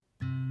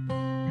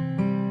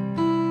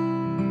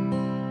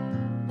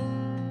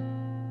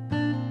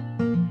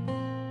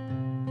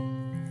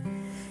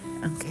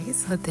Okay,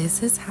 so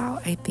this is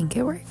how I think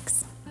it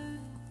works.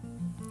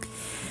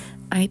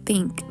 I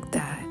think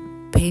that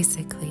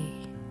basically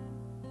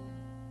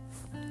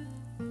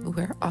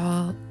we're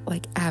all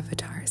like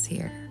avatars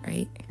here,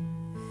 right?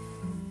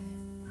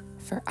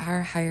 For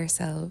our higher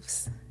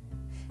selves,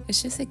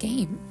 it's just a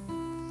game.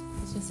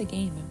 It's just a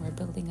game, and we're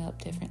building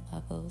up different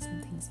levels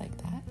and things like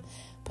that.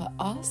 But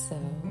also,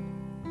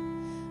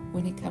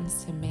 when it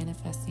comes to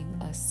manifesting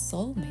a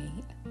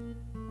soulmate,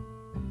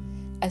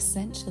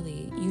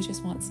 essentially, you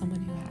just want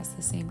someone who has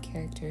the same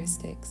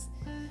characteristics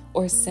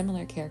or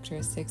similar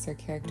characteristics or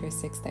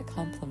characteristics that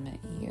complement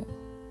you.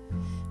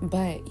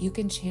 But you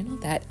can channel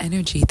that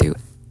energy through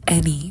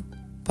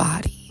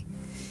anybody.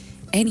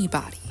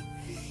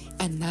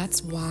 And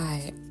that's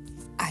why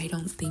I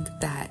don't think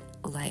that,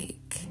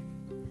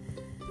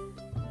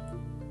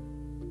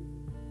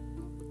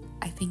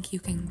 I think you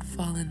can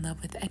fall in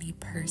love with any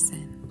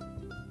person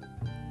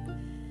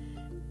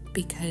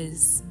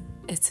because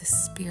it's a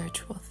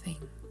spiritual thing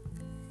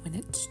when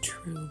it's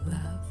true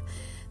love.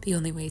 The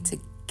only way to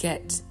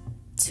get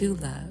to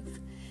love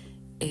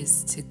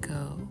is to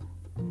go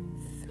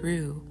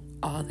through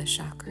all the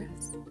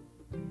chakras: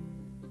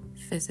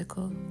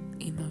 physical,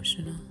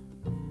 emotional,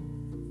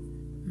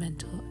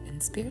 mental,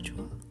 and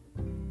spiritual.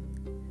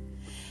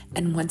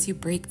 And once you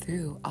break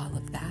through all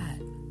of that,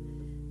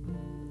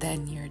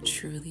 then you're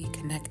truly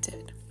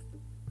connected.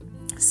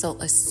 So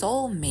a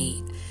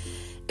soulmate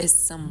is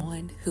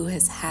someone who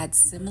has had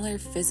similar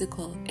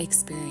physical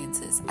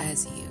experiences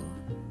as you.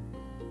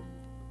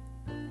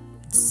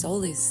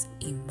 Soul is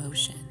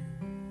emotion,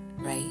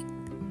 right?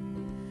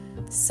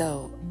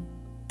 So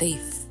they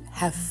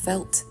have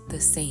felt the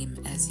same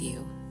as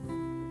you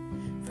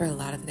for a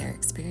lot of their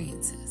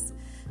experiences.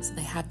 So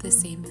they have the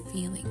same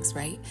feelings,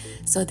 right?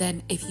 So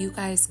then if you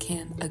guys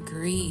can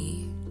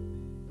agree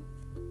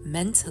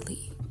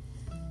mentally,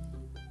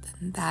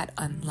 then that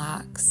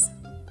unlocks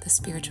the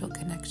spiritual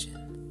connection.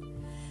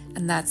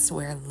 And that's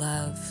where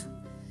love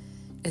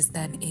is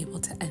then able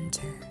to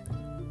enter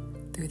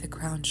through the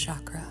crown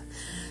chakra.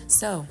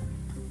 So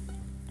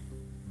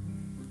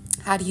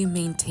how do you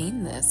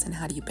maintain this and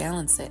how do you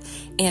balance it?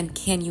 And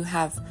can you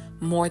have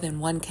more than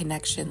one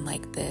connection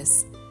like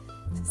this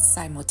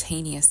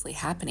simultaneously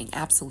happening?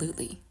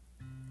 Absolutely.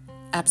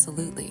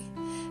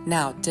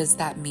 Now, does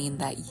that mean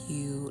that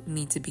you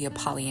need to be a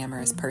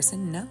polyamorous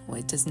person? No,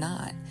 it does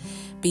not.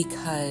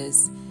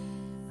 Because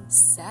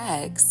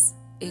sex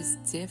is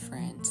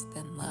different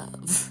than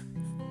love.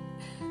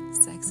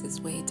 Sex is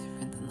way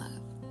different than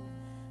love.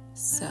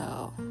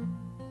 So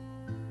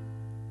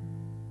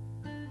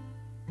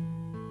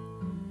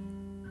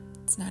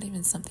it's not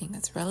even something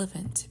that's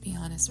relevant, to be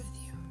honest with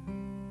you.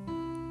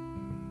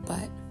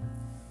 But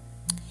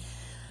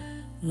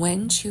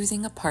when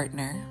choosing a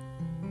partner,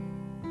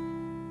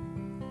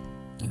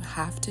 you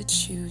have to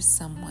choose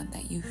someone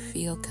that you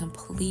feel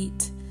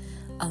complete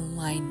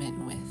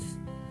alignment with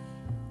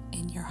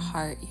in your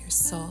heart, your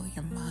soul,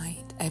 your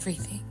mind,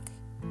 everything.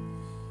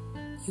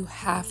 You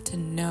have to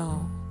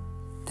know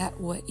that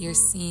what you're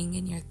seeing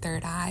in your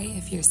third eye,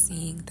 if you're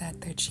seeing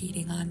that they're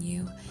cheating on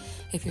you,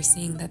 if you're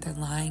seeing that they're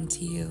lying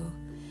to you,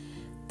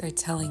 they're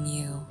telling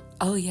you,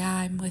 oh yeah,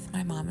 I'm with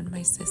my mom and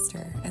my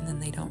sister, and then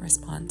they don't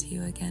respond to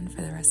you again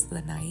for the rest of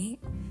the night.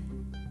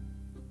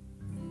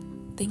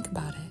 Think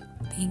about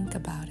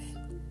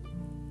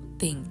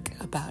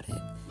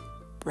it.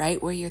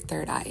 Right where your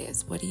third eye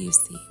is. What do you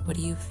see? What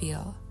do you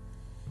feel?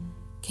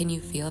 Can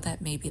you feel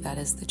that maybe that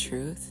is the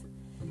truth?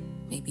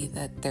 Maybe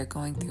that they're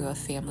going through a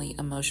family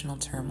emotional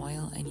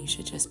turmoil and you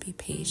should just be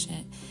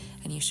patient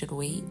and you should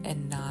wait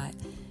and not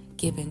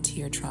give into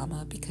your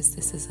trauma, because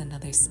this is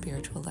another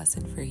spiritual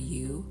lesson for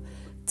you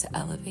to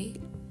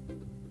elevate?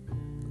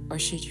 Or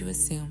should you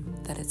assume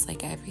that it's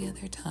like every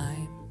other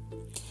time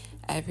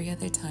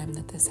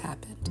that this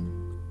happened?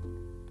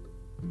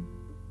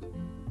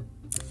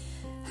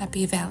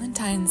 Happy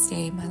Valentine's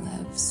Day, my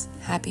loves.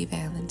 Happy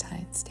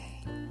Valentine's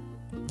Day.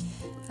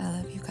 I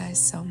love you guys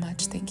so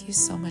much. Thank you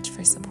so much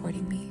for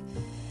supporting me.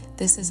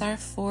 This is our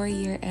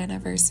 4-year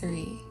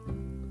anniversary.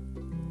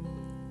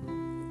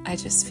 I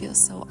just feel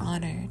so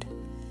honored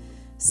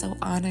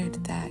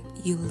that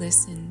you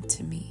listened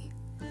to me,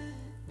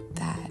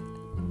 that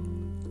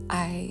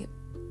I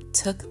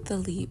took the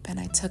leap and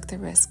I took the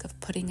risk of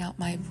putting out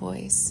my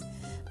voice,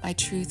 my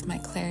truth, my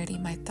clarity,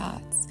 my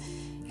thoughts,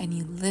 and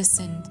you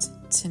listened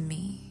to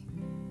me.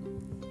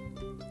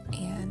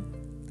 And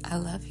I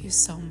love you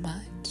so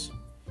much.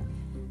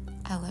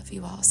 I love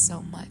you all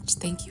so much.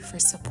 Thank you for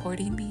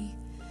supporting me.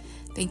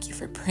 Thank you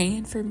for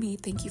praying for me.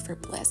 Thank you for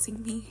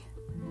blessing me.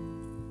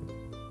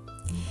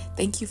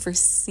 Thank you for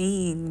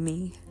seeing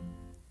me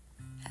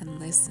and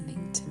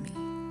listening to me.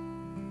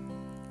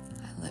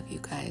 I love you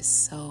guys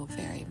so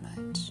very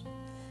much.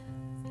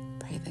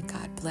 Pray that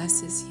God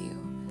blesses you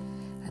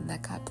and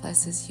that God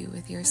blesses you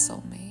with your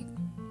soulmate.